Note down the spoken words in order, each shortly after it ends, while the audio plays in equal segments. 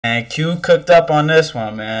And Q cooked up on this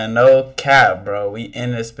one, man. No cap, bro. We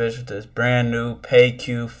in this bitch with this brand new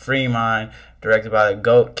PayQ Free Mind, directed by the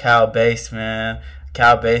GOAT Cal Bass, man.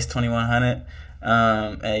 Cal Bass 2100.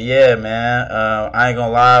 And yeah, man. I ain't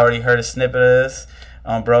gonna lie, I already heard a snippet of this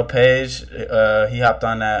on bro page. He hopped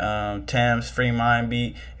on that Thames Free Mind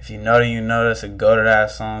beat. If you know that you know, that's a go to that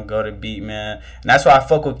song, go to beat, man. And that's why I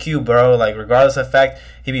fuck with Q, bro. Like, regardless of the fact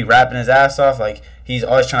he be rapping his ass off, like, he's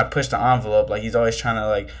always trying to push the envelope. Like, he's always trying to,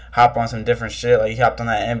 like, hop on some different shit. Like, he hopped on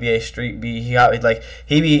that NBA Street beat.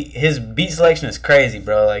 His beat selection is crazy,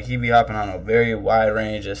 bro. Like, he be hopping on a very wide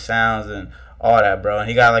range of sounds and all that, bro. And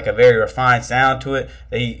he got, like, a very refined sound to it.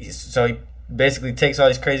 So he basically takes all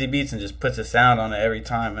these crazy beats and just puts a sound on it every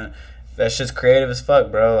time. And that shit's creative as fuck,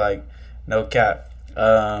 bro. Like, no cap.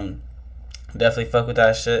 Definitely fuck with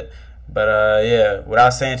that shit. But, yeah,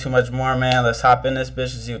 without saying too much more, man, let's hop in this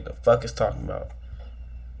bitch and see what the fuck it's talking about.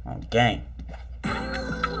 On gang. Turn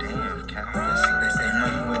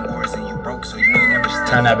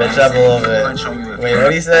that bitch up a little bit. Wait,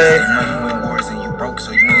 what'd he say?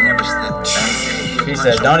 He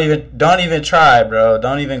said, don't even try, bro.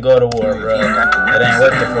 Don't even go to war, bro. It ain't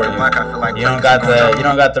worth it for you. You don't got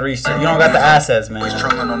the research. You don't got the assets, man.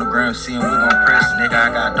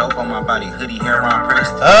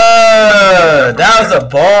 That was a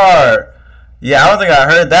bar. Yeah, I don't think I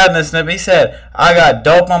heard that in the snippet. He said, I got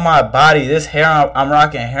dope on my body. This hair, I'm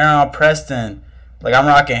rocking hair on Preston. Like, I'm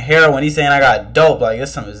rocking heroin. He's saying I got dope. Like,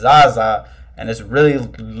 it's some Zaza. And it's really,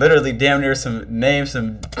 literally damn near some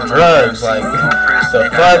drugs. Like, the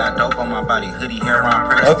fuck?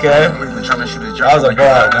 Okay. That was a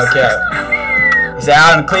bar. Okay. He said,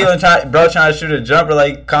 out in Cleveland, trying to shoot a jumper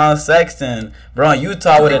like Colin Sexton. Bro, in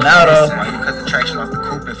Utah with it now, though.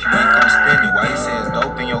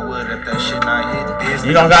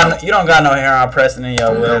 You don't got no hair on Preston in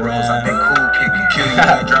your will, man.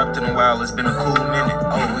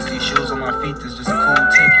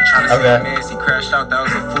 Okay.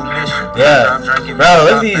 Yeah. Bro,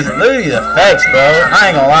 look at these effects, bro. I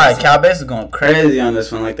ain't gonna lie, Cal Bass is going crazy on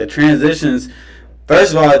this one. Like, the transitions.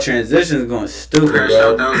 First of all, the transition is going stupid,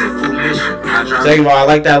 bro. Second of all, I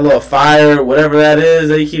like that little fire, whatever that is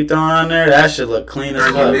that you keep throwing on there. That shit look clean as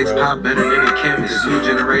fuck, bro.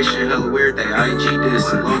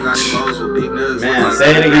 Man,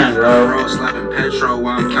 say it again, bro.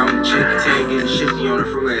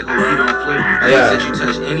 Yeah.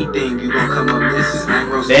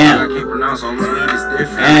 Damn.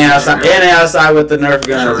 And they outside with the Nerf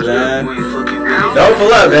guns, man. Don't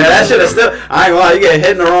pull up, man. That shit is still. I ain't gonna lie. You get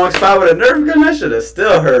hit in the wrong spot with a Nerf gun. That shit is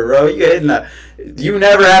still hurt, bro. You get hit in the. You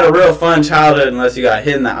never had a real fun childhood unless you got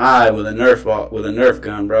hit in the eye with a Nerf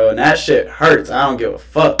gun, bro. And that shit hurts. I don't give a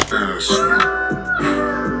fuck.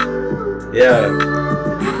 Yeah.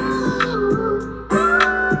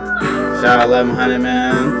 Shout out 1100,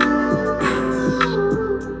 man.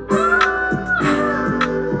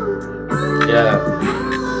 Yeah.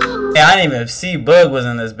 Yeah, I didn't even see Bug was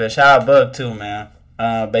in this bitch. Shout out Bug too, man.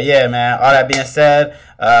 But yeah, man, all that being said,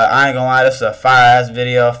 I ain't gonna lie, this is a fire-ass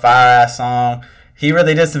video, fire-ass song. He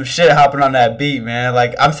really did some shit hopping on that beat, man.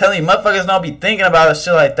 Like, I'm telling you, motherfuckers don't be thinking about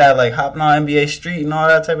shit like that, like hopping on NBA Street and all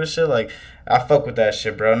that type of shit. Like, I fuck with that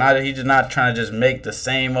shit, bro. Not that he's just not trying to just make the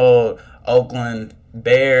same old Oakland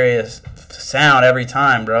Bay Area sound every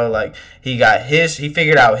time, bro. Like, he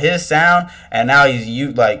figured out his sound, and now he's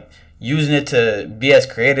using it to be as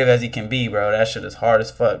creative as he can be, bro. That shit is hard as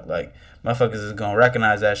fuck. Like, motherfuckers is gonna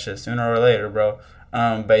recognize that shit sooner or later, bro.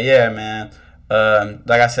 But yeah, man.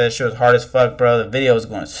 Like I said, shit was hard as fuck, bro. The video was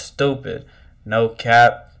going stupid. No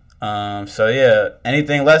cap. So yeah,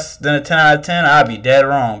 anything less than a 10 out of 10, I'd be dead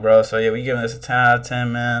wrong, bro. So yeah, we giving this a 10 out of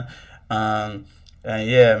 10, man. And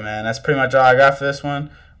yeah, man, that's pretty much all I got for this one.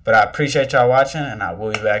 But I appreciate y'all watching, and I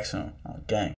will be back soon. Gang.